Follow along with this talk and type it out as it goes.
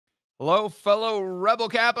Hello, fellow rebel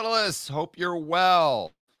capitalists. Hope you're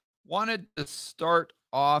well. Wanted to start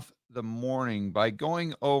off the morning by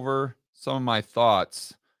going over some of my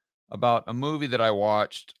thoughts about a movie that I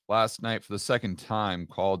watched last night for the second time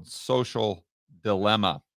called Social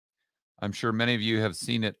Dilemma. I'm sure many of you have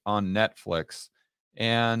seen it on Netflix.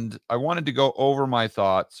 And I wanted to go over my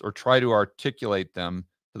thoughts or try to articulate them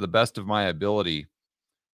to the best of my ability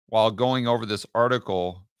while going over this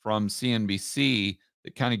article from CNBC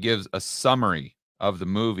that kind of gives a summary of the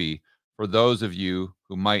movie for those of you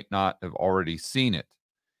who might not have already seen it.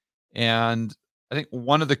 And I think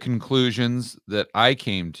one of the conclusions that I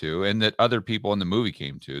came to and that other people in the movie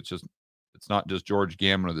came to, it's not just George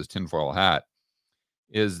Gammon with his tinfoil hat,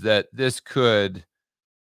 is that this could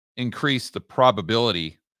increase the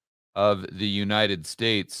probability of the United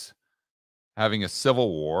States having a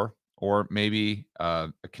civil war or maybe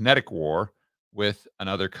a kinetic war with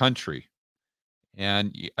another country.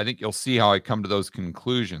 And I think you'll see how I come to those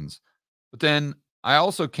conclusions. But then I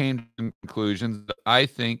also came to conclusions that I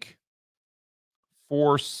think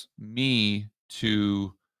force me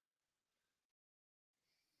to,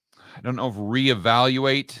 I don't know if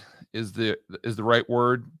reevaluate is the right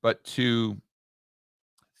word, but to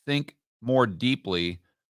think more deeply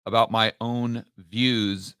about my own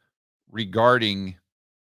views regarding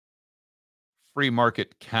free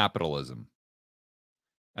market capitalism.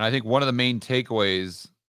 And I think one of the main takeaways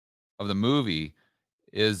of the movie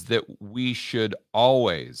is that we should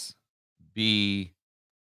always be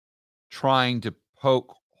trying to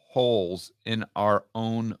poke holes in our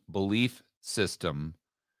own belief system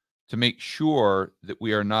to make sure that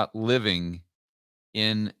we are not living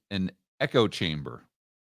in an echo chamber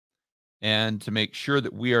and to make sure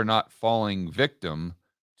that we are not falling victim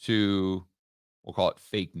to, we'll call it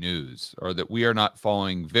fake news, or that we are not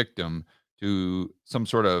falling victim to some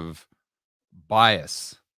sort of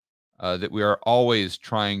bias, that we are always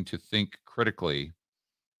trying to think critically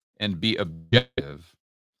and be objective,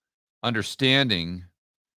 understanding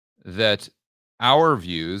that our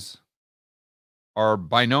views are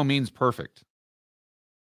by no means perfect.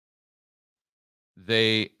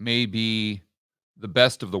 They may be the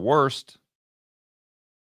best of the worst,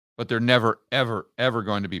 but they're never, ever, ever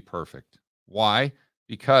going to be perfect. Why?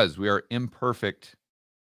 Because we are imperfect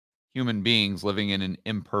human beings living in an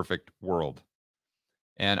imperfect world.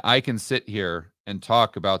 And I can sit here and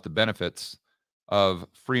talk about the benefits of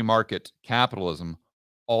free market capitalism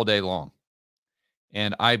all day long.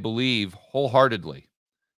 And I believe wholeheartedly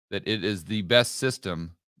that it is the best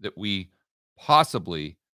system that we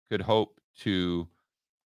possibly could hope to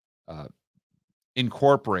uh,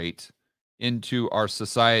 incorporate into our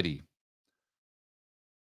society.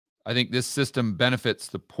 I think this system benefits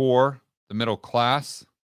the poor, the middle class,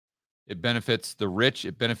 it benefits the rich,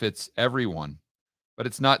 it benefits everyone. But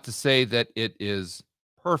it's not to say that it is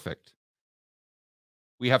perfect.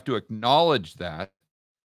 We have to acknowledge that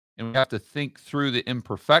and we have to think through the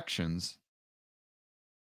imperfections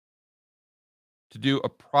to do a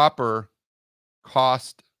proper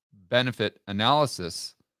cost benefit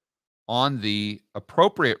analysis on the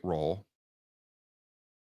appropriate role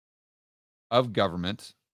of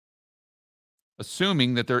government,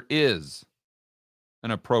 assuming that there is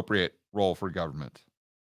an appropriate role for government.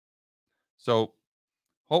 So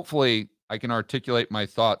hopefully I can articulate my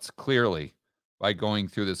thoughts clearly by going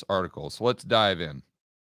through this article. So let's dive in.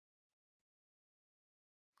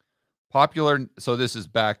 So this is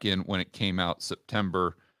back in when it came out,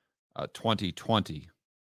 September 2020.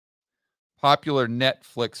 Popular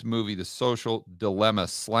Netflix movie, The Social Dilemma,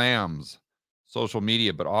 slams social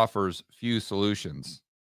media but offers few solutions.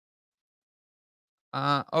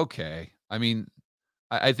 Okay. I mean,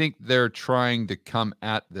 I think they're trying to come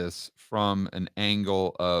at this from an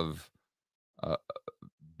angle of uh,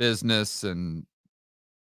 business, and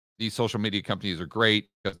these social media companies are great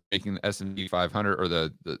because making the S&P 500 or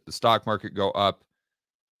the stock market go up.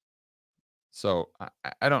 So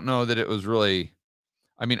I don't know that it was really.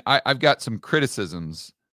 I mean, I've got some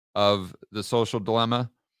criticisms of the social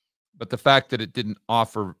dilemma, but the fact that it didn't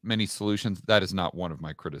offer many solutions, that is not one of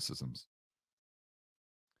my criticisms.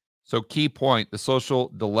 So, key point: The Social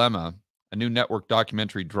Dilemma, a new network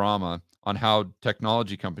documentary drama on how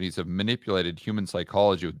technology companies have manipulated human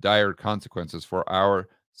psychology with dire consequences for our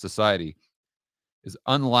society, is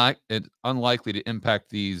unlikely to impact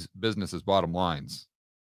these businesses' bottom lines.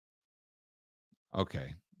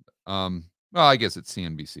 Okay. Well, I guess it's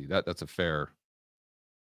CNBC. That's a fair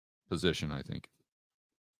position, I think.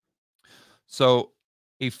 So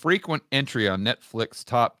A frequent entry on Netflix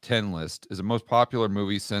top 10 list is the most popular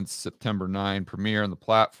movie since September 9 premiere on the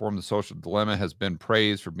platform. The Social Dilemma has been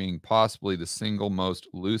praised for being possibly the single most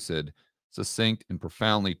lucid, succinct, and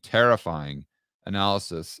profoundly terrifying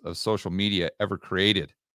analysis of social media ever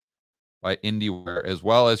created by IndieWire, as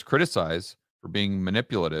well as criticized for being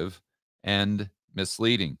manipulative and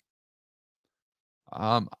misleading.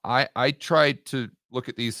 I tried to look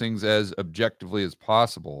at these things as objectively as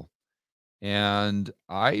possible, and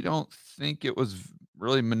I don't think it was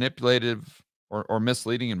really manipulative or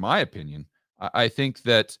misleading, in my opinion. I think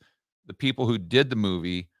that the people who did the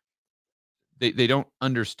movie, they don't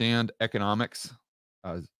understand economics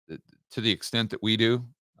uh, to the extent that we do.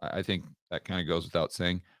 I think that kind of goes without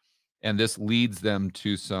saying, and this leads them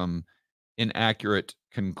to some inaccurate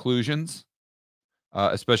conclusions,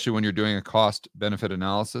 especially when you're doing a cost benefit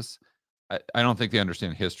analysis. I don't think they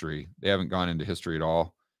understand history. They haven't gone into history at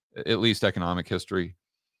all, at least economic history.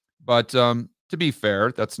 But to be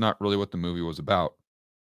fair, that's not really what the movie was about.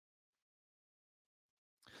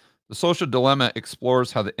 The Social Dilemma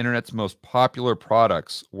explores how the internet's most popular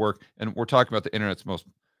products work. And we're talking about the internet's most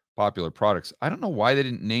popular products. I don't know why they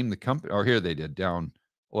didn't name the company, or here they did down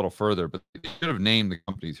a little further, but they should have named the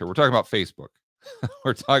companies here. We're talking about Facebook.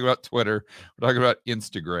 We're talking about Twitter. We're talking about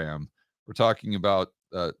Instagram. We're talking about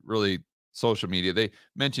really social media. They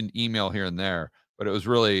mentioned email here and there, but it was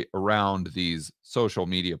really around these social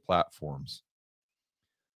media platforms.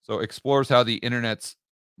 So explores how the internet's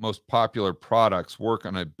most popular products work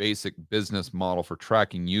on a basic business model for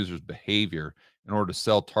tracking users' behavior in order to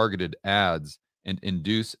sell targeted ads and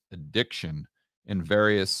induce addiction in a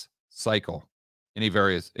vicious cycle,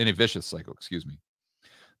 excuse me.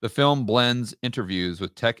 The film blends interviews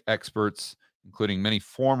with tech experts, including many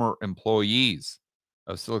former employees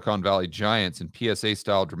of Silicon Valley giants, and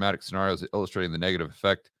PSA-style dramatic scenarios illustrating the negative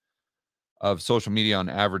effect of social media on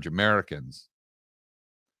average Americans.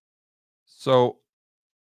 So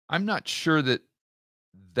I'm not sure that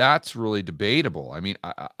that's really debatable. I mean,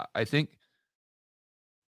 I think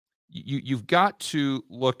you've got to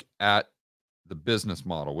look at the business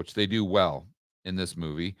model, which they do well in this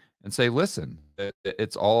movie, and say, listen,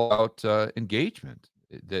 it's all about engagement.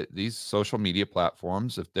 That these social media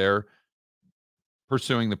platforms, if they're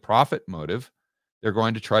pursuing the profit motive, they're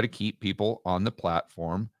going to try to keep people on the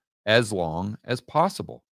platform as long as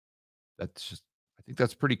possible. That's just, I think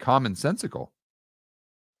that's pretty commonsensical.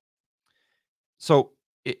 So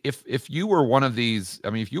if you were one of these,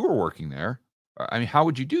 I mean, if you were working there, I mean, how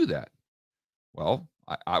would you do that? Well,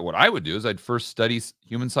 what I would do is I'd first study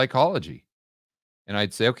human psychology, and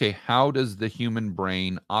I'd say, okay, how does the human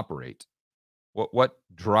brain operate? What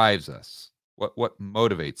drives us? What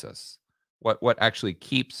motivates us? What actually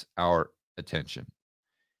keeps our attention?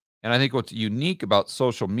 And I think what's unique about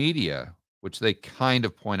social media, which they kind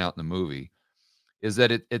of point out in the movie, is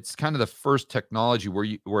that it's kind of the first technology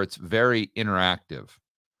where it's very interactive.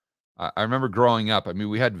 I remember growing up. I mean,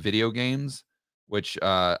 we had video games, which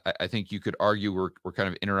I think you could argue were kind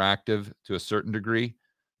of interactive to a certain degree,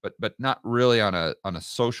 but not really on a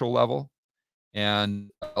social level. And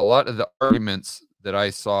a lot of the arguments that I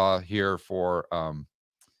saw here for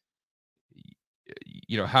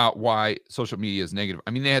how why social media is negative.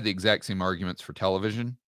 I mean, they had the exact same arguments for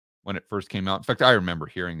television when it first came out. In fact, I remember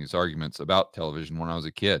hearing these arguments about television when I was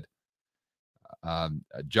a kid.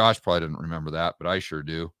 Josh probably didn't remember that, but I sure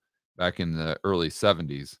do, back in the early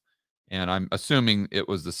 70s. And I'm assuming it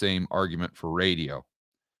was the same argument for radio.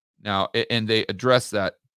 Now, and they address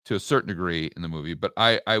that to a certain degree in the movie, but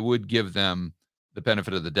I would give them the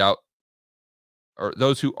benefit of the doubt, or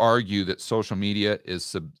those who argue that social media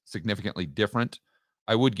is significantly different.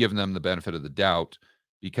 I would give them the benefit of the doubt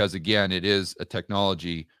because, again, it is a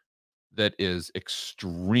technology that is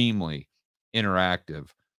extremely interactive,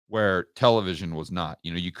 where television was not.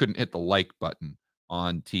 You couldn't hit the like button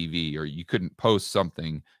on TV, or you couldn't post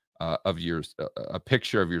something of yours, a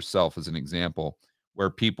picture of yourself, as an example, where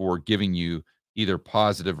people were giving you either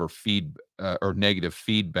positive or negative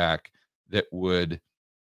feedback that would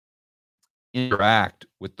interact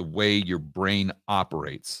with the way your brain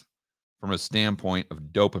operates from a standpoint of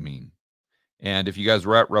dopamine. And if you guys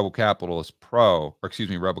were at Rebel Capitalist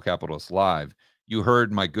Rebel Capitalist Live, you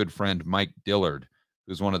heard my good friend Mike Dillard,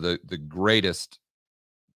 who's one of the greatest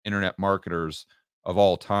internet marketers of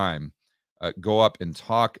all time, go up and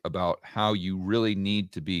talk about how you really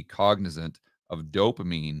need to be cognizant of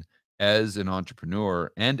dopamine as an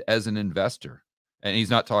entrepreneur and as an investor. And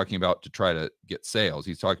he's not talking about to try to get sales.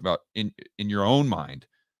 He's talking about in your own mind,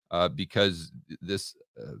 because this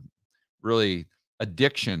really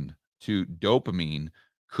addiction to dopamine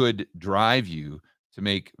could drive you to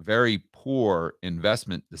make very poor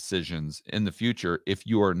investment decisions in the future if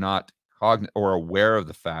you are not cognizant or aware of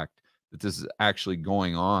the fact that this is actually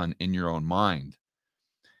going on in your own mind.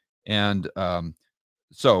 And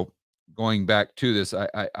so, going back to this,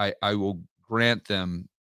 I will grant them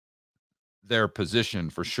their position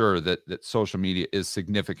for sure that social media is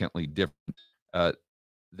significantly different uh,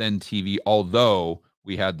 than TV. Although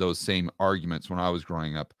we had those same arguments when I was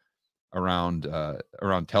growing up around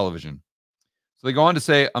television. So they go on to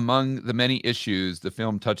say, among the many issues the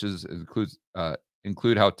film touches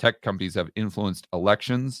include how tech companies have influenced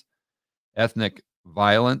elections, ethnic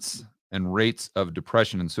violence, and rates of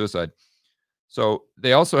depression and suicide. So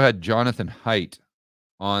they also had Jonathan Haidt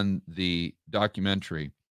on the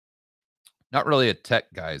documentary. Not really a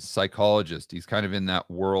tech guy, he's a psychologist. He's kind of in that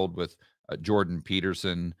world with Jordan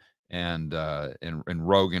Peterson and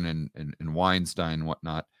Rogan and Weinstein and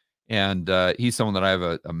whatnot. And he's someone that I have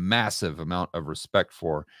a massive amount of respect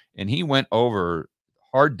for. And he went over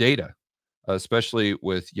hard data, especially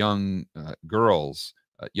with young girls,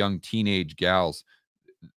 young teenage gals,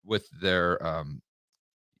 with their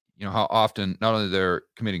how often not only they're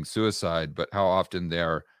committing suicide, but how often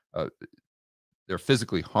they're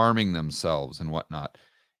physically harming themselves and whatnot.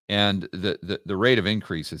 And the rate of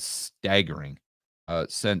increase is staggering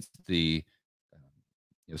since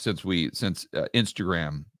since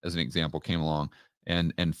Instagram, as an example, came along,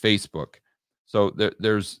 and Facebook. So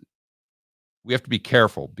we have to be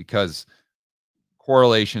careful because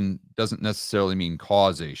correlation doesn't necessarily mean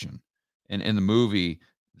causation. And in the movie,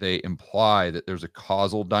 they imply that there's a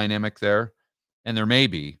causal dynamic there, and there may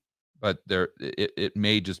be, but it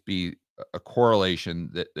may just be a correlation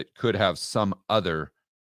that could have some other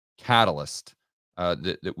catalyst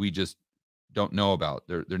that we just don't know about.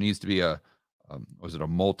 There needs to be was it a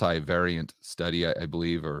multivariant study, I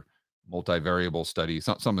believe, or multivariable study,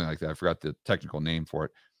 something like that. I forgot the technical name for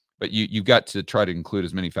it. But you've got to try to include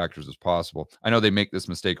as many factors as possible. I know they make this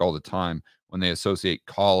mistake all the time when they associate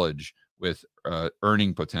college with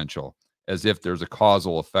earning potential, as if there's a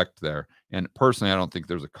causal effect there. And personally, I don't think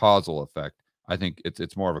there's a causal effect. I think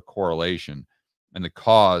it's more of a correlation, and the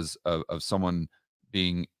cause of someone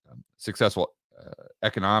being successful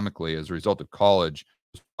economically as a result of college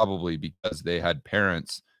was probably because they had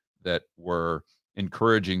parents that were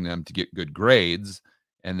encouraging them to get good grades,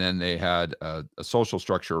 and then they had a social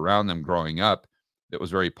structure around them growing up that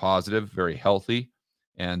was very positive, very healthy,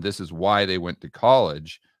 and this is why they went to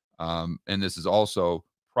college. And this is also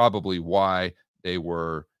probably why they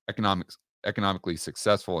were economically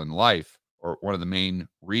successful in life, or one of the main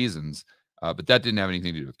reasons. But that didn't have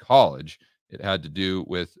anything to do with college. It had to do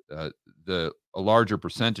with a larger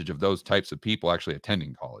percentage of those types of people actually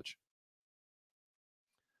attending college.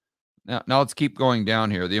 Now let's keep going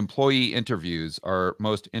down here. The employee interviews are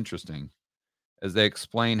most interesting as they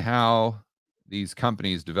explain how these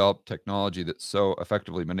companies develop technology that so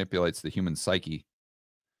effectively manipulates the human psyche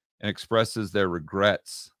and expresses their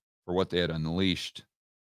regrets for what they had unleashed.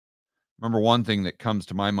 Remember, one thing that comes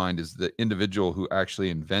to my mind is the individual who actually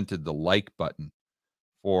invented the like button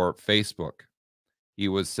for Facebook. He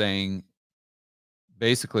was saying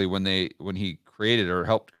basically when he created or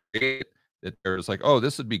helped create it, that there's like, oh,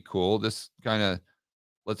 this would be cool. This kind of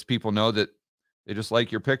lets people know that they just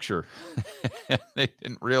like your picture. They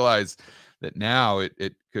didn't realize that now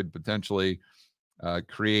it could potentially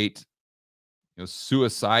create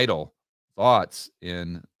suicidal thoughts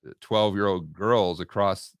in 12-year-old girls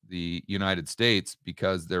across the United States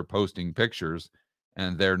because they're posting pictures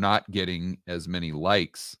and they're not getting as many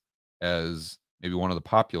likes as maybe one of the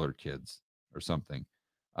popular kids or something.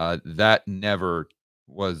 That never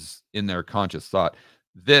was in their conscious thought.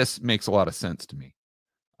 This makes a lot of sense to me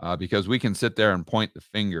because we can sit there and point the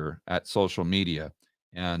finger at social media.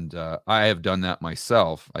 And I have done that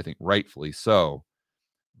myself, I think rightfully so.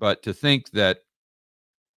 But to think that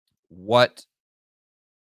what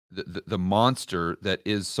the monster that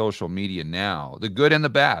is social media now, the good and the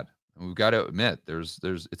bad, and we've got to admit there's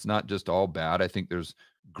it's not just all bad. I think there's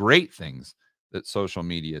great things that social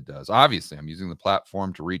media does. Obviously, I'm using the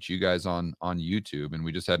platform to reach you guys on YouTube, and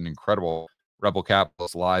we just had an incredible Rebel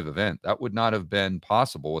Capitalist live event. That would not have been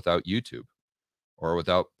possible without YouTube or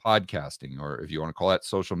without podcasting, or if you want to call that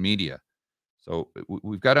social media. So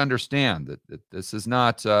we've got to understand that this is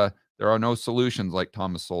not, there are no solutions, like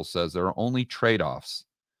Thomas Sowell says. There are only trade-offs.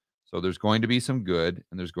 So there's going to be some good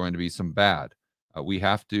and there's going to be some bad. We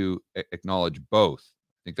have to acknowledge both.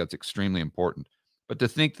 I think that's extremely important. But to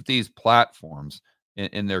think that these platforms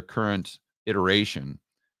in their current iteration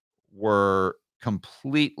were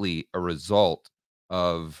completely a result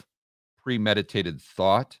of premeditated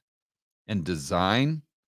thought and design,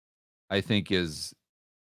 I think is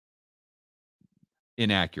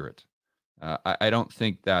inaccurate. I don't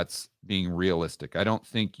think that's being realistic. I don't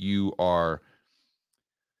think you are.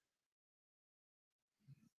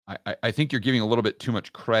 I think you're giving a little bit too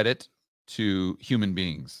much credit to human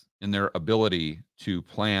beings and their ability to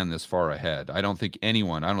plan this far ahead. I don't think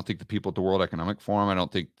anyone, I don't think the people at the World Economic Forum, I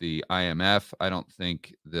don't think the IMF, I don't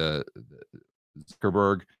think the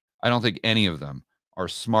Zuckerberg, I don't think any of them are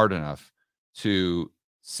smart enough to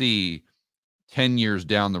see 10 years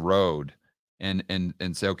down the road and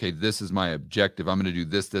say, okay, this is my objective. I'm going to do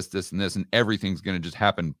this, this, this, and this, and everything's going to just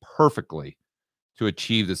happen perfectly to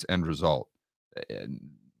achieve this end result.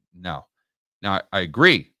 No. Now, I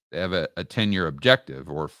agree. They have a 10-year objective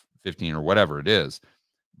or 15 or whatever it is,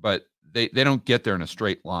 but they don't get there in a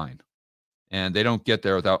straight line. And they don't get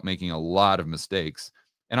there without making a lot of mistakes.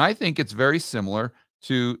 And I think it's very similar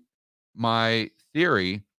to my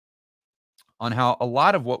theory on how a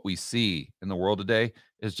lot of what we see in the world today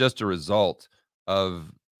is just a result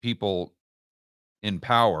of people in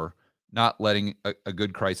power not letting a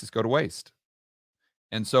good crisis go to waste.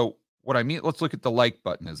 And so what I mean, let's look at the like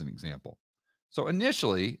button as an example. So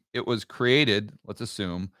initially, it was created, let's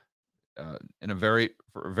assume, in a very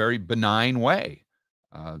benign way,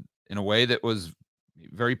 in a way that was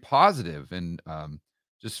very positive and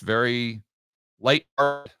just very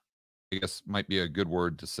light-hearted, I guess might be a good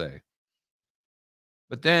word to say.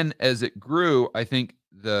 But then as it grew, I think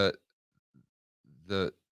the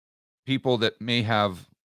people that may have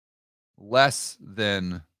less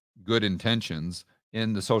than good intentions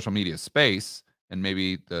in the social media space, and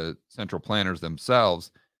maybe the central planners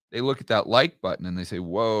themselves, they look at that like button and they say,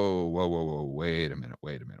 whoa, whoa, whoa, whoa, wait a minute,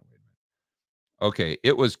 wait a minute, wait a minute. Okay,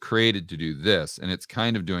 it was created to do this, and it's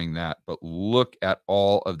kind of doing that, but look at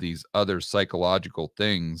all of these other psychological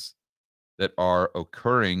things that are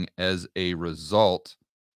occurring as a result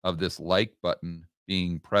of this like button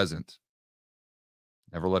being present.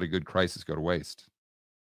 Never let a good crisis go to waste.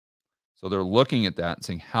 So they're looking at that and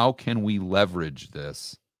saying, how can we leverage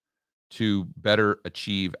this to better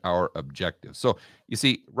achieve our objectives? So you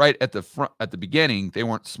see, right at the front, at the beginning, they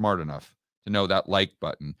weren't smart enough to know that like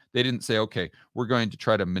button. They didn't say, okay, we're going to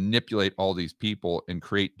try to manipulate all these people and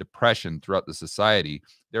create depression throughout the society.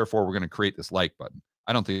 Therefore, we're going to create this like button.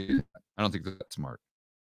 I don't think that's smart.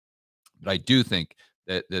 But I do think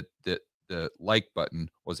that the like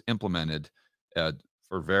button was implemented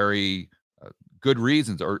for very good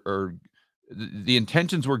reasons, or the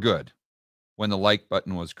intentions were good when the like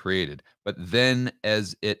button was created. But then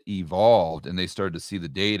as it evolved and they started to see the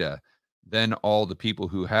data, then all the people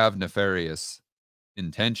who have nefarious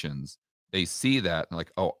intentions, they see that and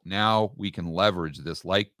like, oh, now we can leverage this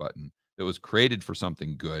like button that was created for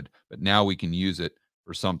something good, but now we can use it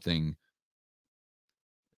for something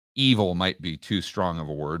evil. Might be too strong of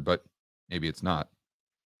a word, but maybe it's not.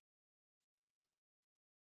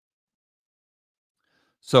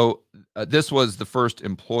 So this was the first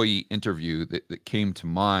employee interview that came to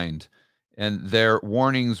mind, and their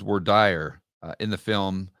warnings were dire. In the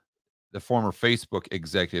film, the former Facebook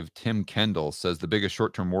executive Tim Kendall says the biggest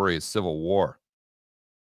short-term worry is civil war.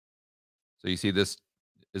 So you see, this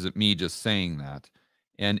isn't me just saying that.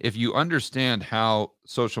 And if you understand how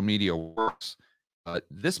social media works,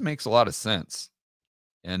 this makes a lot of sense.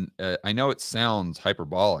 And I know it sounds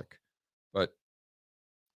hyperbolic, but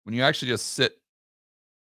when you actually just sit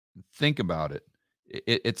and think about it,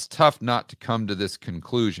 it's tough not to come to this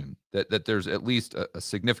conclusion that there's at least a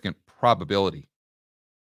significant probability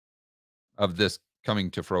of this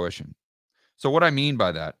coming to fruition. So what I mean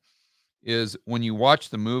by that is when you watch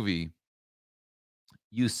the movie,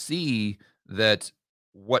 you see that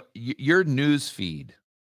what your news feed,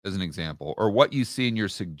 as an example, or what you see in your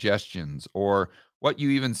suggestions, or what you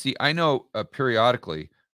even see. I know periodically,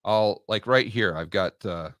 I'll like right here, I've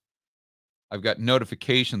got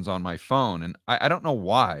notifications on my phone, and I don't know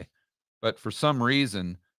why, but for some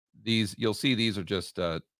reason, you'll see these are just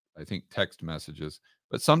I think text messages,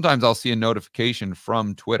 but sometimes I'll see a notification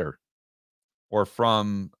from Twitter or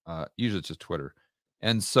from usually it's just Twitter.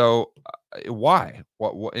 And so why?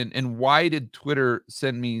 And why did Twitter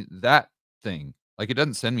send me that thing? Like it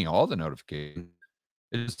doesn't send me all the notifications.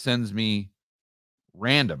 It just sends me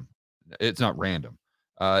random. It's not random.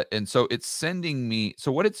 And so it's sending me.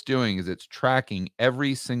 So what it's doing is it's tracking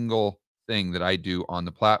every single thing that I do on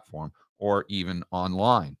the platform or even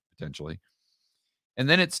online potentially. And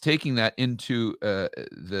then it's taking that into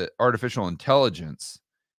the artificial intelligence,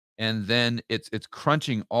 and then it's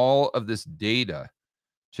crunching all of this data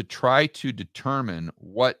to try to determine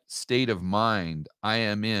what state of mind I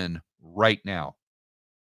am in right now,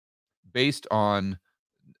 based on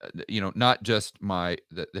not just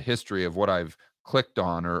the history of what I've clicked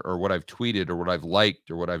on or what I've tweeted or what I've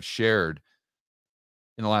liked or what I've shared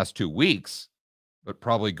in the last 2 weeks, but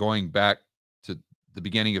probably going back to the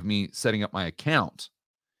beginning of me setting up my account.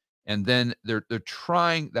 And then they're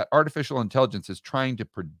trying, that artificial intelligence is trying to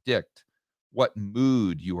predict what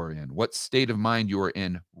mood you are in, what state of mind you are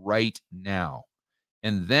in right now.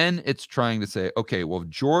 And then it's trying to say, okay, well, if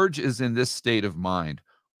George is in this state of mind,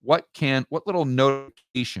 what little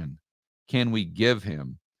notification can we give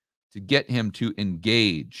him to get him to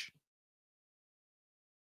engage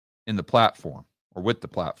in the platform or with the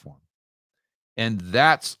platform? And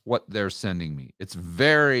that's what they're sending me. It's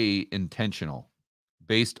very intentional,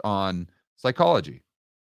 based on psychology.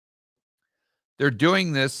 They're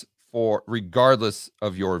doing this for regardless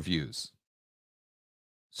of your views.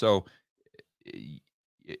 So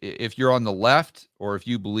if you're on the left, or if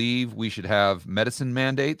you believe we should have medicine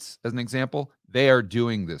mandates, as an example, they are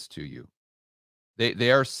doing this to you.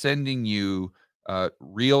 They are sending you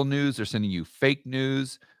real news. They're sending you fake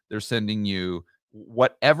news. They're sending you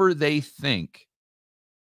whatever they think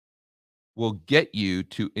will get you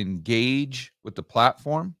to engage with the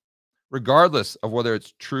platform, regardless of whether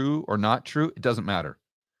it's true or not true. It doesn't matter.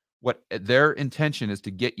 What their intention is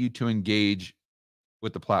to get you to engage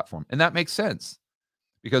with the platform. And that makes sense,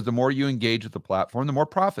 because the more you engage with the platform, the more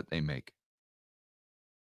profit they make.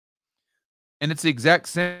 And it's the exact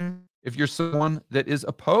same if you're someone that is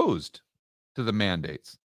opposed to the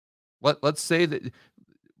mandates. Let's say that you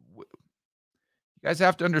guys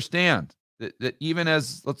have to understand that even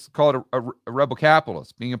as, let's call it a rebel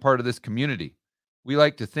capitalist, being a part of this community, we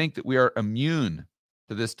like to think that we are immune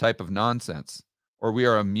to this type of nonsense, or we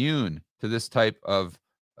are immune to this type of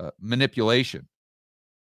manipulation.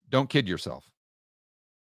 Don't kid yourself.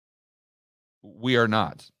 We are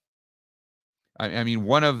not. I mean,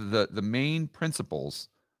 one of the main principles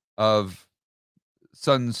of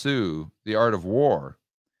Sun Tzu, The Art of War,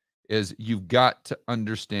 is you've got to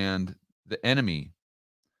understand the enemy,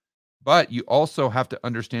 but you also have to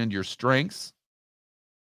understand your strengths.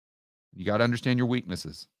 You got to understand your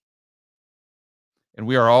weaknesses. And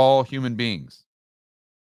we are all human beings.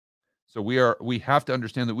 So we have to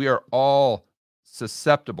understand that we are all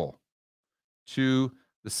susceptible to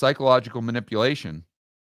the psychological manipulation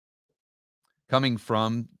coming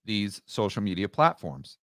from these social media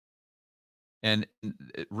platforms. And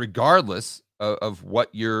regardless of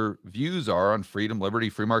what your views are on freedom, liberty,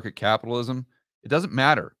 free market capitalism, it doesn't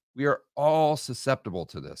matter. We are all susceptible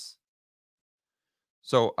to this.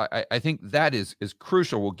 So I think that is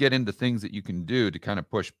crucial. We'll get into things that you can do to kind of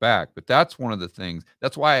push back, but that's one of the things.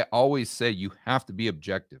 That's why I always say you have to be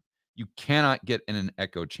objective. You cannot get in an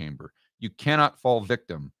echo chamber. You cannot fall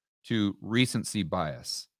victim to recency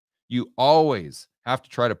bias. You always have to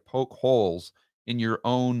try to poke holes in your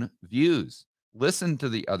own views. Listen to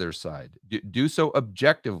the other side. Do so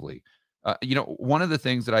objectively. One of the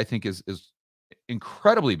things that I think is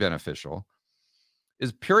incredibly beneficial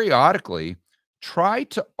is periodically try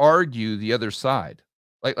to argue the other side.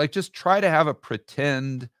 Like just try to have a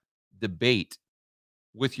pretend debate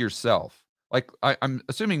with yourself. Like I'm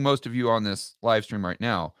assuming most of you on this live stream right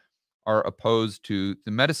now are opposed to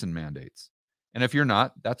the medicine mandates. And if you're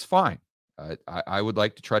not, that's fine. I would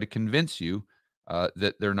like to try to convince you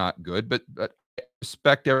that they're not good, but I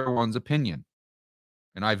respect everyone's opinion.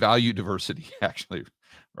 And I value diversity, actually,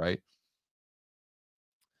 right?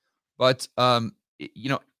 But I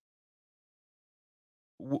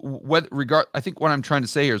think what I'm trying to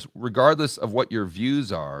say here is, regardless of what your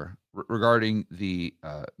views are regarding the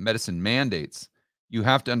medicine mandates, you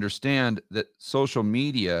have to understand that social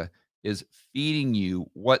media is feeding you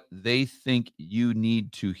what they think you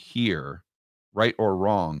need to hear, right or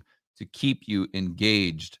wrong, to keep you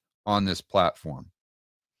engaged on this platform.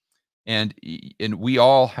 And we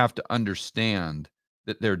all have to understand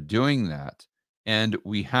that they're doing that, and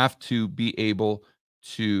we have to be able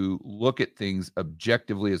to look at things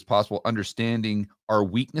objectively as possible, understanding our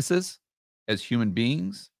weaknesses as human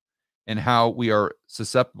beings and how we are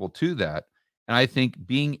susceptible to that. And I think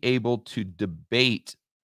being able to debate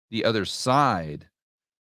the other side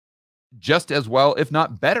just as well, if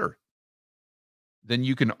not better, than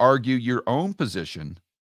you can argue your own position,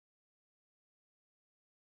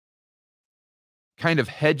 kind of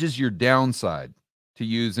hedges your downside, to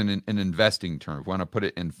use an investing term. If we want to put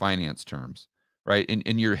it in finance terms, right?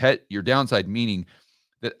 In your downside, meaning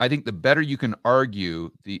that I think the better you can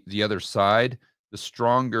argue the other side, the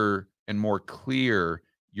stronger and more clear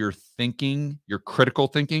your thinking, your critical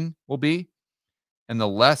thinking will be, and the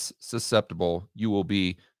less susceptible you will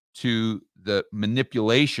be to the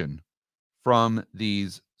manipulation from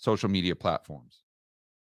these social media platforms.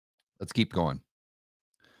 Let's keep going.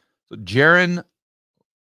 So Jaron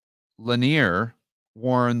Lanier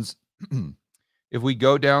warns if we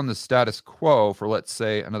go down the status quo for, let's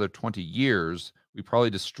say, another 20 years, we probably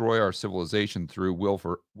destroy our civilization through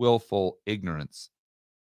willful ignorance.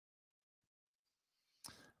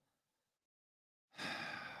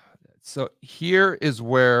 So here is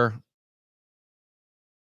where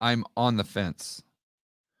I'm on the fence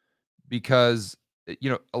because,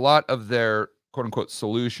 a lot of their quote unquote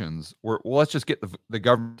solutions were, well, let's just get the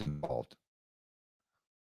government involved.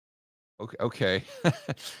 Okay.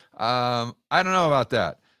 I don't know about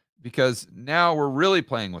that because now we're really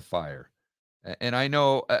playing with fire. And I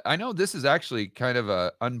know this is actually kind of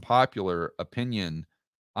a unpopular opinion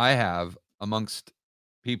I have amongst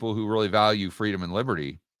people who really value freedom and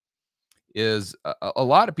liberty is a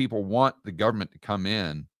lot of people want the government to come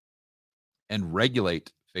in and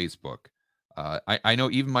regulate Facebook. I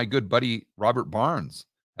know even my good buddy Robert Barnes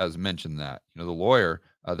has mentioned that. The lawyer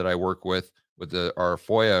that I work with our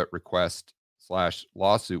FOIA request slash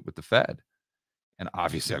lawsuit with the Fed. And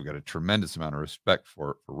obviously, I've got a tremendous amount of respect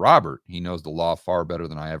for Robert. He knows the law far better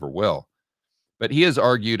than I ever will. But he has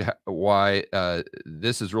argued why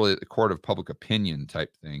this is really a court of public opinion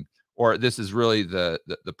type thing, or this is really the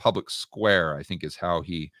public square, I think is how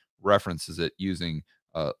he references it using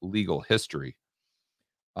legal history.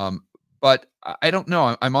 But I don't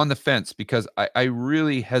know. I'm on the fence because I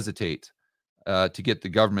really hesitate to get the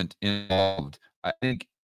government involved. I think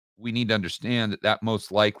we need to understand that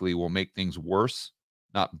most likely will make things worse,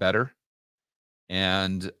 not better.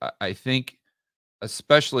 And I think,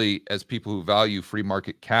 especially as people who value free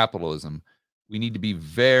market capitalism, we need to be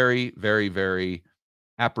very, very, very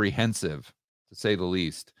apprehensive, to say the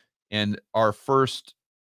least. And our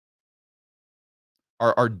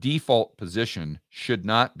default position should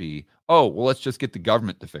not be, oh, well, let's just get the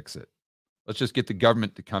government to fix it. Let's just get the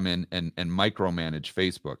government to come in and micromanage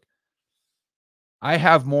Facebook. I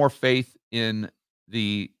have more faith in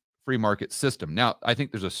the free market system. Now, I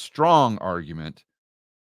think there's a strong argument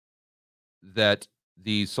that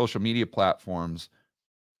the social media platforms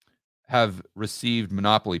have received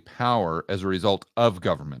monopoly power as a result of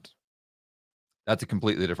government. That's a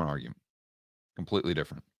completely different argument. Completely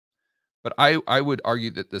different. But I would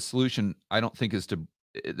argue that the solution, I don't think,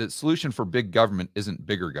 the solution for big government isn't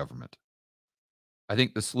bigger government. I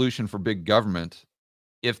think the solution for big government,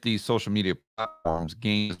 if these social media platforms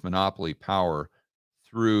gain monopoly power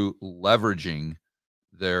through leveraging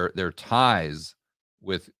their ties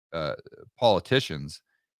with politicians,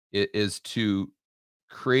 is to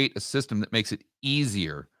create a system that makes it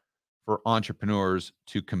easier for entrepreneurs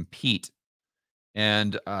to compete.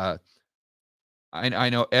 And I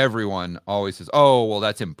know everyone always says, "Oh, well,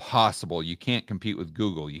 that's impossible. You can't compete with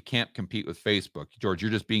Google. You can't compete with Facebook." George,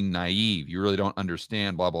 you're just being naive. You really don't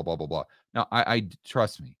understand. Blah blah blah blah blah. Now, I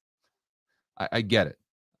trust me. I get it.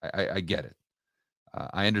 I get it.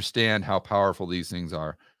 I understand how powerful these things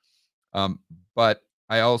are. But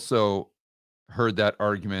I also heard that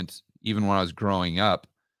argument even when I was growing up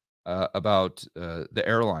about the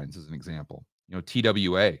airlines, as an example.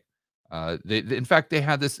 TWA. In fact, they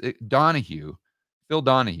had this Phil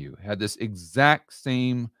Donahue had this exact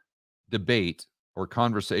same debate or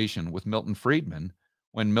conversation with Milton Friedman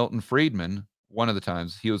when Milton Friedman, one of the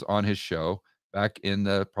times he was on his show back in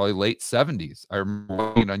the probably late 70s. I remember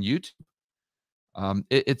watching it on YouTube.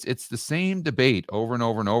 It's the same debate over and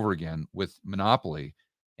over and over again with monopoly.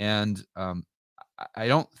 And I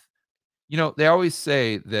don't, they always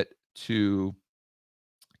say that to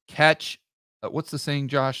catch, what's the saying,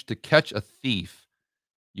 Josh? To catch a thief,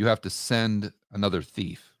 you have to send another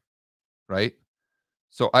thief, right?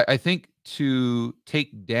 So I think to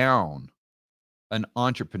take down an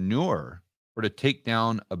entrepreneur or to take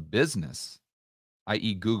down a business,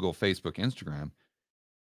 i.e. Google, Facebook, Instagram,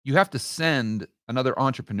 you have to send another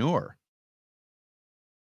entrepreneur.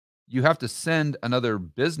 You have to send another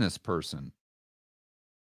business person.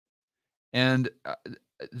 And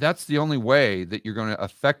that's the only way that you're going to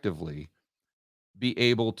effectively be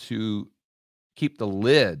able to keep the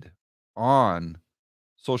lid on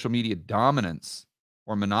social media dominance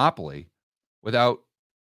or monopoly without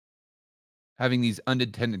having these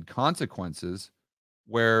unintended consequences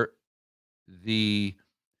where the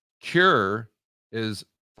cure is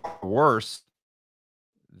worse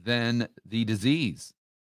than the disease.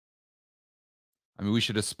 I mean, we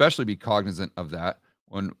should especially be cognizant of that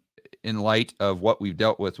when, in light of what we've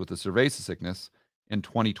dealt with the cerveza sickness in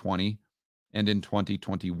 2020 and in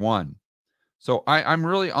 2021. So I'm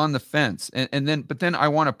really on the fence. But then I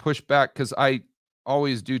want to push back because I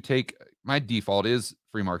always do take, my default is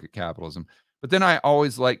free market capitalism. But then I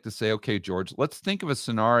always like to say, okay, George, let's think of a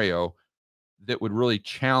scenario that would really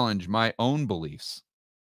challenge my own beliefs.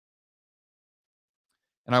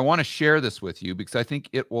 And I want to share this with you because I think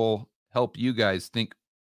it will help you guys think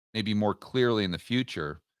maybe more clearly in the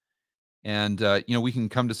future. And we can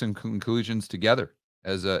come to some conclusions together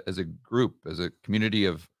as a group, as a community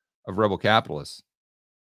of rebel capitalists.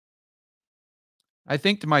 I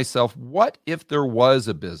think to myself, what if there was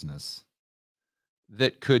a business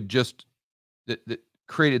that could just that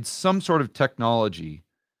created some sort of technology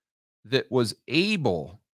that was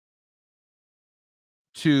able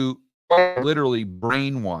to literally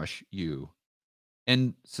brainwash you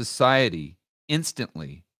and society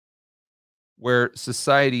instantly, where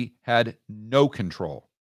society had no control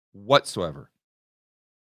whatsoever.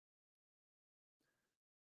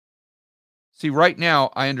 See, right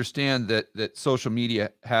now, I understand that social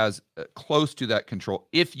media has close to that control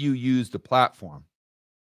if you use the platform.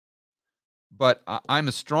 But I'm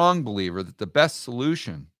a strong believer that the best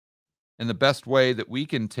solution and the best way that we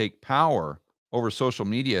can take power over social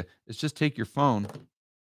media is just take your phone.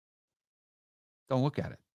 Don't look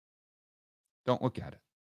at it. Don't look at it.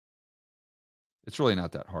 It's really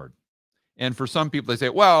not that hard. And for some people, they say,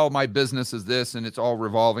 well, my business is this and it's all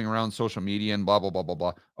revolving around social media and blah, blah, blah, blah,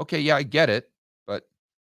 blah. Okay, yeah, I get it. But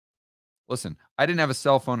listen, I didn't have a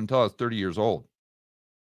cell phone until I was 30 years old.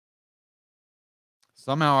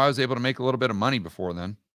 Somehow I was able to make a little bit of money before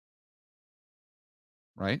then.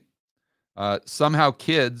 Right? Somehow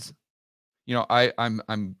kids, I'm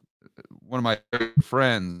one of my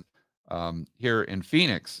friends here in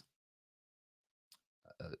Phoenix.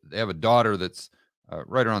 They have a daughter that's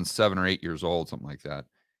right around 7 or 8 years old, something like that.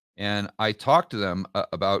 And I talked to them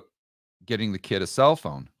about getting the kid a cell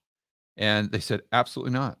phone, and they said,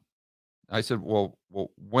 absolutely not. I said, well,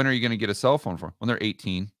 when are you going to get a cell phone for? When they're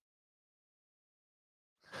 18.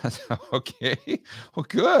 I said, okay, well,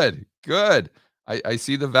 good. I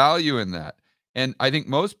see the value in that. And I think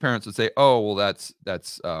most parents would say, oh, well,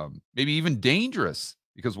 that's maybe even dangerous,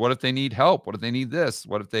 because what if they need help? What if they need this?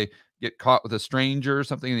 What if they get caught with a stranger or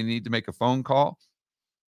something and they need to make a phone call?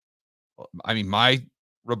 I mean, my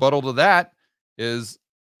rebuttal to that is,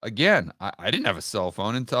 again, I didn't have a cell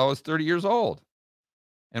phone until I was 30 years old.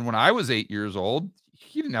 And when I was 8 years old,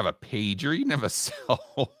 you didn't have a pager, you didn't have a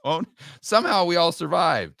cell phone. Somehow we all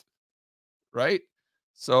survived, right?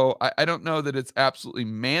 So I don't know that it's absolutely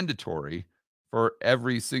mandatory for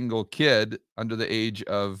every single kid under the age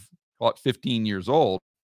of, call it 15 years old,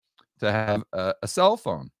 to have a cell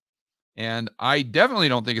phone. And I definitely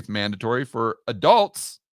don't think it's mandatory for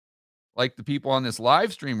adults, like the people on this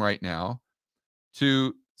live stream right now,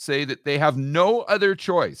 to say that they have no other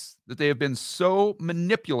choice, that they have been so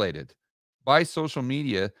manipulated by social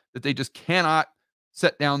media that they just cannot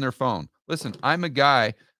set down their phone. Listen, I'm a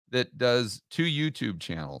guy that does 2 YouTube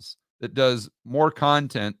channels, that does more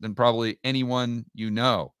content than probably anyone you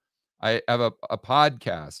know. I have a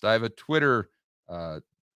podcast. I have a Twitter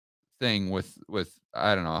thing with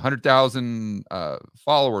I don't know, 100,000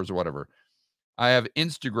 followers or whatever. I have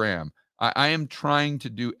Instagram. I am trying to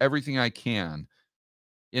do everything I can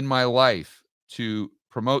in my life to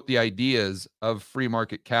promote the ideas of free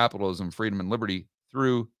market capitalism, freedom, and liberty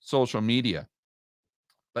through social media.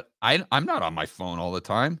 But I'm not on my phone all the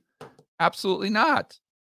time. Absolutely not.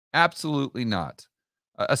 Absolutely not.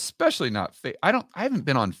 Especially not. I haven't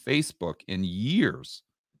been on Facebook in years.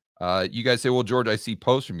 You guys say, well, George, I see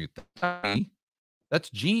posts from you. That's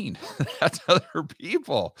Gene. That's other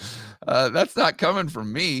people. That's not coming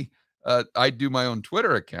from me. I do my own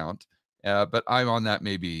Twitter account, but I'm on that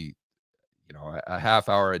maybe, a half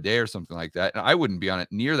hour a day or something like that. And I wouldn't be on it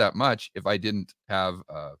near that much if I didn't have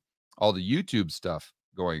all the YouTube stuff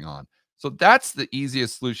going on. So that's the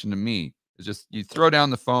easiest solution to me, is just you throw down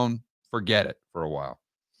the phone, forget it for a while.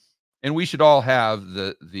 And we should all have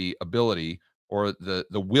the ability, or the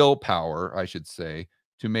willpower, I should say,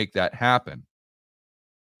 to make that happen.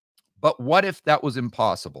 But what if that was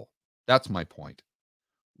impossible? That's my point.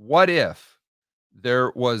 What if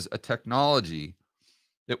there was a technology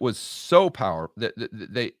that was so powerful that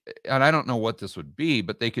they, and I don't know what this would be,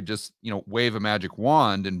 but they could just, wave a magic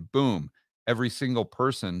wand and boom, every single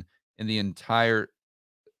person in the entire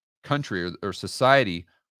country or society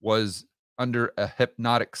was under a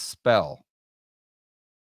hypnotic spell.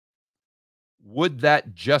 Would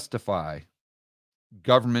that justify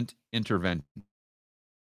government intervention?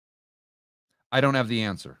 I don't have the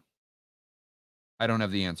answer. I don't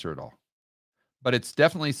have the answer at all. But it's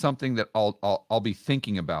definitely something that I'll be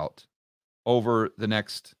thinking about over the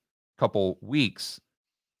next couple weeks.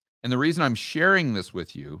 And the reason I'm sharing this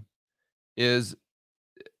with you is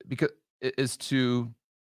to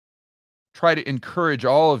try to encourage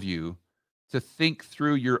all of you to think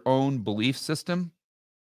through your own belief system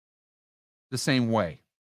the same way.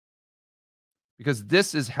 because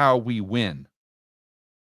this is how we win,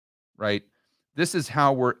 right? This is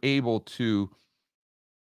how we're able to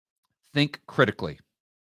think critically.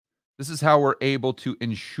 This is how we're able to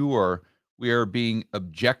ensure we are being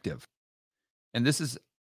objective. And this is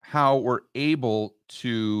how we're able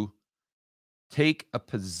to take a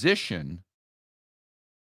position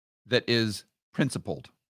that is principled,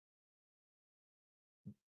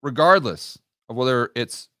 regardless of whether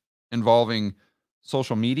it's involving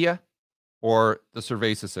social media or the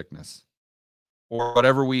cerveza sickness or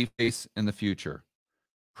whatever we face in the future.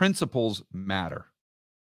 Principles matter.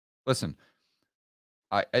 Listen,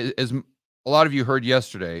 as a lot of you heard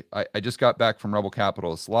yesterday, I just got back from Rebel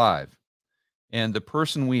Capitalists Live, and the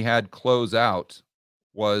person we had close out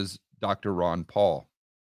was Dr. Ron Paul.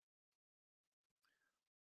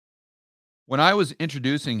 When I was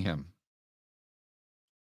introducing him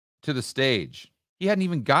to the stage, he hadn't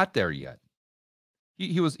even got there yet.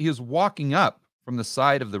 He was walking up from the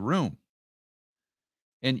side of the room.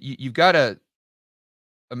 And you've got to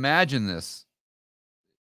imagine this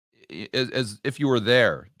as if you were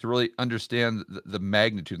there to really understand the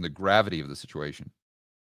magnitude and the gravity of the situation.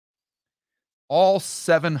 All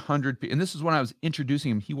 700 people, and this is when I was introducing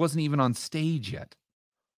him, he wasn't even on stage yet.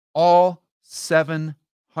 All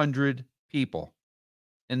 700 people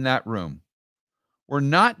in that room were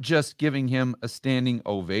not just giving him a standing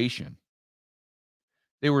ovation.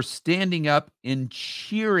 They were standing up and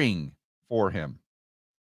cheering for him.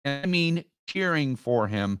 And I mean cheering for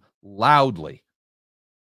him loudly.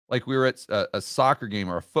 Like we were at a soccer game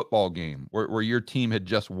or a football game where your team had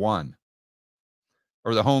just won,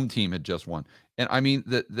 or the home team had just won. And I mean,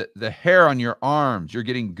 the hair on your arms, you're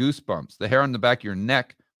getting goosebumps. The hair on the back of your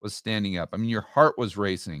neck was standing up. I mean, your heart was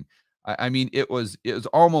racing. I mean, it was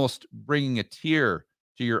almost bringing a tear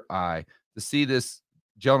to your eye to see this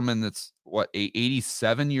gentleman that's,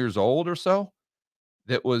 87 years old or so,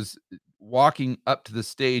 that was walking up to the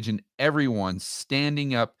stage and everyone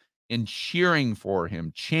standing up and cheering for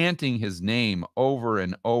him, chanting his name over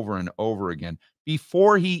and over and over again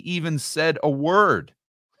before he even said a word.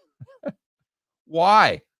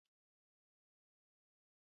 Why?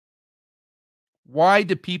 Why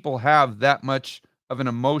do people have that much of an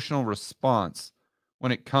emotional response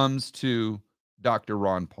when it comes to Dr.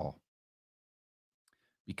 Ron Paul?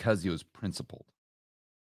 Because he was principled.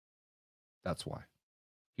 That's why.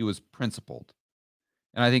 He was principled.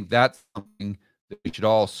 And I think that's something that we should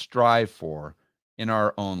all strive for in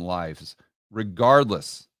our own lives,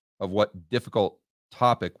 regardless of what difficult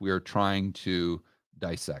topic we are trying to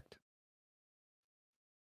dissect.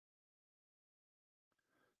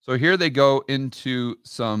 So here they go into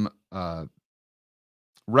some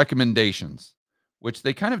recommendations, which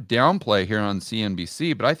they kind of downplay here on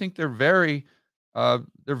CNBC, but I think they're very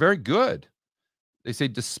good. They say,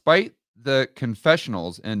 despite the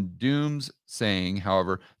confessionals and dooms saying,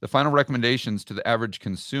 however, the final recommendations to the average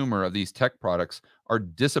consumer of these tech products are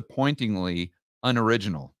disappointingly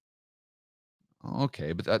unoriginal.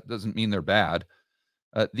 Okay, but that doesn't mean they're bad.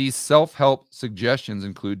 These self-help suggestions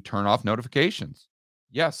include turn off notifications.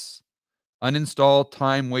 Yes. Uninstall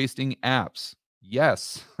time-wasting apps.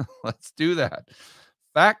 Yes. Let's do that.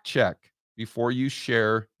 Fact check before you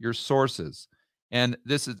share your sources. And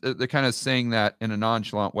this is, they're kind of saying that in a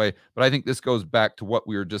nonchalant way, but I think this goes back to what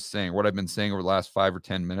we were just saying, what I've been saying over the last 5 or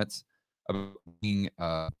 10 minutes about being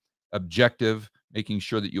objective, making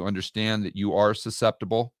sure that you understand that you are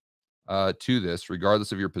susceptible to this,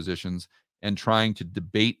 regardless of your positions, and trying to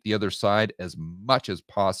debate the other side as much as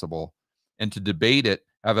possible. And to debate it,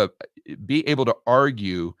 be able to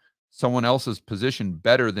argue someone else's position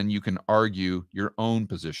better than you can argue your own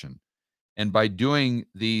position. And by doing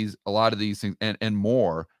a lot of these things and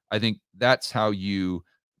more, I think that's how you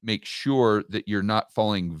make sure that you're not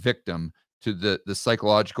falling victim to the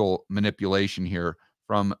psychological manipulation here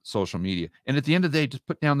from social media. And at the end of the day, just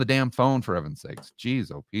put down the damn phone, for heaven's sakes.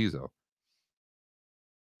 Jeez, oh, Pizzo.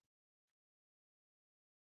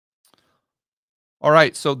 All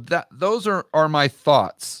right, so those are my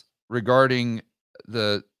thoughts regarding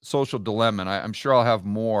the social dilemma. And I'm sure I'll have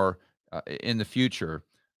more in the future.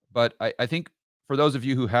 But I think for those of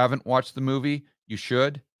you who haven't watched the movie, you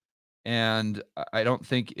should. And I don't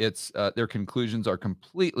think it's their conclusions are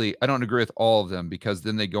completely, I don't agree with all of them, because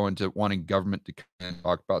then they go into wanting government to come and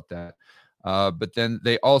talk about that. But then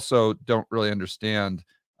they also don't really understand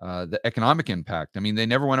the economic impact. I mean, they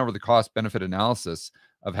never went over the cost benefit analysis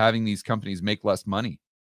of having these companies make less money.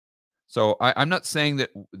 So I'm not saying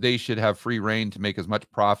that they should have free reign to make as much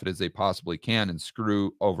profit as they possibly can and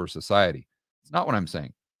screw over society. It's not what I'm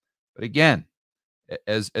saying. But again,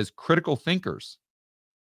 as critical thinkers,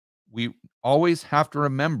 we always have to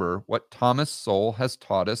remember what Thomas Sowell has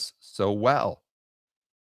taught us so well.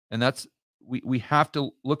 And that's we have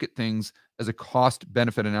to look at things as a cost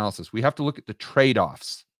benefit analysis. We have to look at the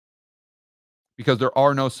trade-offs because there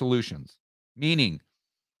are no solutions. Meaning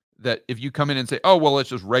that if you come in and say, "Oh, well, let's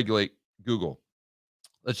just regulate Google.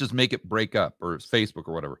 Let's just make it break up or Facebook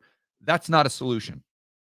or whatever." That's not a solution.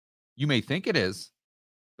 You may think it is,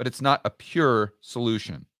 but it's not a pure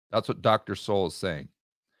solution. That's what Dr. Sowell is saying.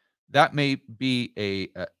 That may be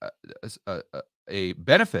a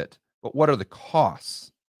benefit, but what are the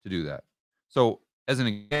costs to do that? So, as an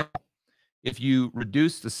example, if you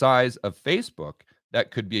reduce the size of Facebook,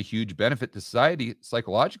 that could be a huge benefit to society.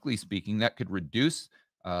 Psychologically speaking, that could reduce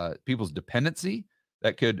people's dependency.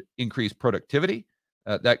 That could increase productivity.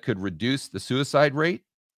 That could reduce the suicide rate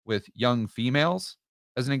with young females,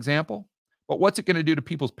 as an example. But what's it going to do to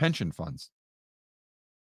people's pension funds?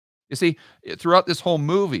 You see, throughout this whole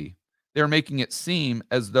movie, they're making it seem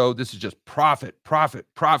as though this is just profit, profit,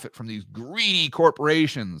 profit from these greedy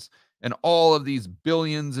corporations, and all of these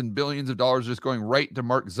billions and billions of dollars just going right into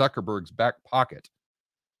Mark Zuckerberg's back pocket.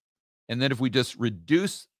 And then if we just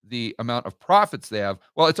reduce the amount of profits they have,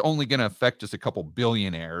 well, it's only going to affect just a couple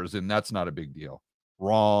billionaires, and that's not a big deal.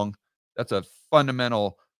 Wrong. That's a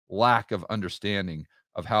fundamental lack of understanding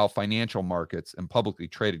of how financial markets and publicly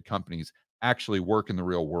traded companies actually work in the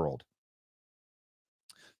real world.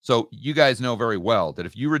 So you guys know very well that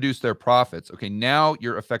if you reduce their profits, okay, now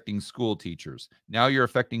you're affecting school teachers. Now you're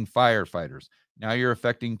affecting firefighters. Now you're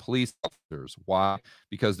affecting police officers. Why?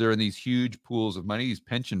 Because they're in these huge pools of money, these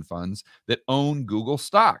pension funds that own Google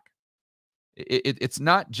stock. It's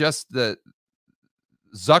not just the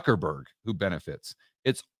Zuckerberg who benefits.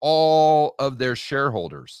 It's all of their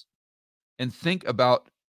shareholders. And think about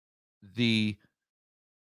the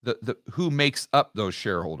who makes up those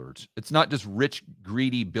shareholders. It's not just rich,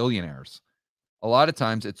 greedy billionaires. A lot of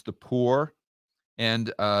times it's the poor and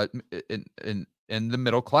the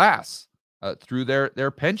middle class through their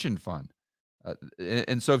pension fund.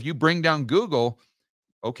 And so if you bring down Google,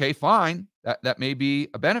 okay, fine, that may be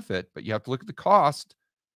a benefit, but you have to look at the cost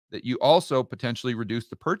that you also potentially reduce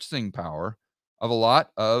the purchasing power of a lot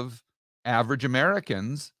of average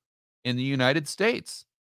Americans in the United States.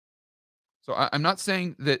 So I'm not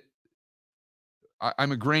saying that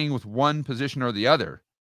I'm agreeing with one position or the other.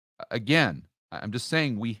 Again, I'm just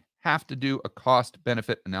saying we have to do a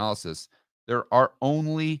cost-benefit analysis. There are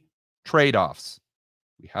only trade-offs.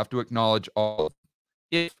 We have to acknowledge all of them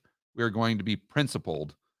if we're going to be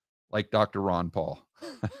principled like Dr. Ron Paul.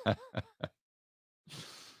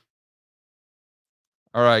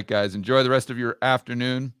 All right, guys, enjoy the rest of your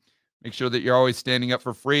afternoon. Make sure that you're always standing up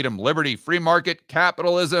for freedom, liberty, free market,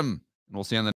 capitalism. And we'll see you on the